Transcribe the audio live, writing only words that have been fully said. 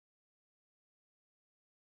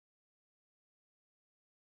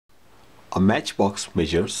A matchbox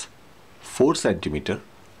measures 4 cm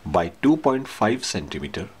by 2.5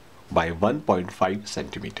 cm by 1.5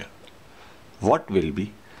 cm. What will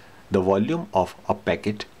be the volume of a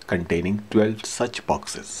packet containing 12 such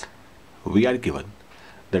boxes? We are given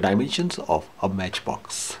the dimensions of a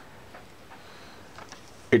matchbox.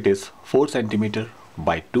 It is 4 cm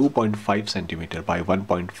by 2.5 cm by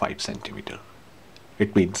 1.5 cm.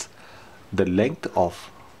 It means the length of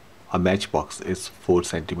a matchbox is 4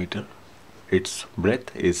 cm, its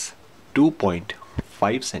breadth is 2.5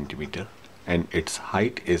 cm and its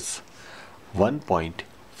height is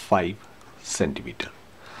 1.5 cm.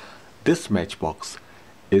 This matchbox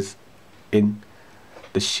is in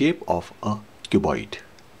the shape of a cuboid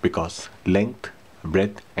because length,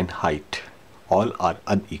 breadth and height all are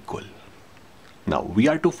unequal. Now we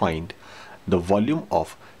are to find the volume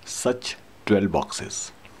of such 12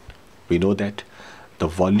 boxes. We know that the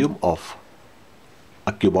volume of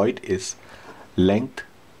a cuboid is length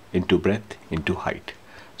into breadth into height.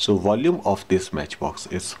 So volume of this matchbox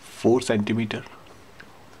is 4 cm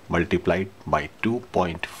multiplied by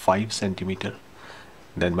 2.5 cm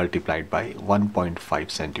then multiplied by 1.5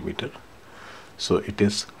 cm. So it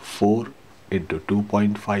is 4 into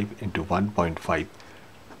 2.5 into 1.5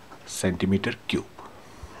 centimeter cube.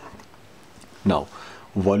 Now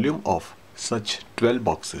volume of such 12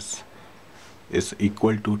 boxes is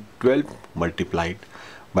equal to 12 multiplied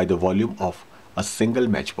by the volume of a single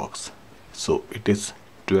matchbox. So it is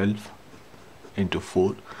 12 into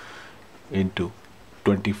 4 into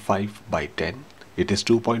 25 by 10. It is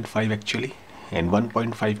 2.5 actually, and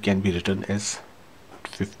 1.5 can be written as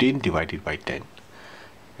 15 divided by 10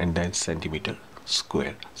 and then centimeter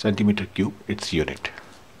square. Centimeter cube, its unit.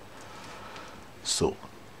 So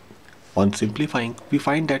on simplifying, we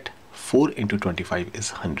find that 4 into 25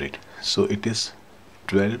 is 100. So it is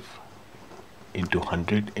 12 into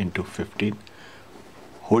 100 into 15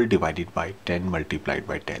 whole divided by 10 multiplied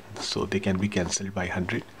by 10. So they can be cancelled by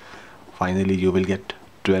 100. Finally you will get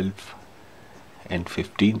 12 and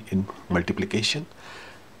 15 in multiplication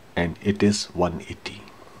and it is 180.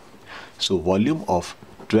 So volume of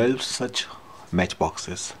 12 such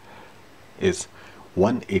matchboxes is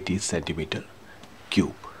 180 centimeter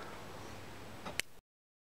cube.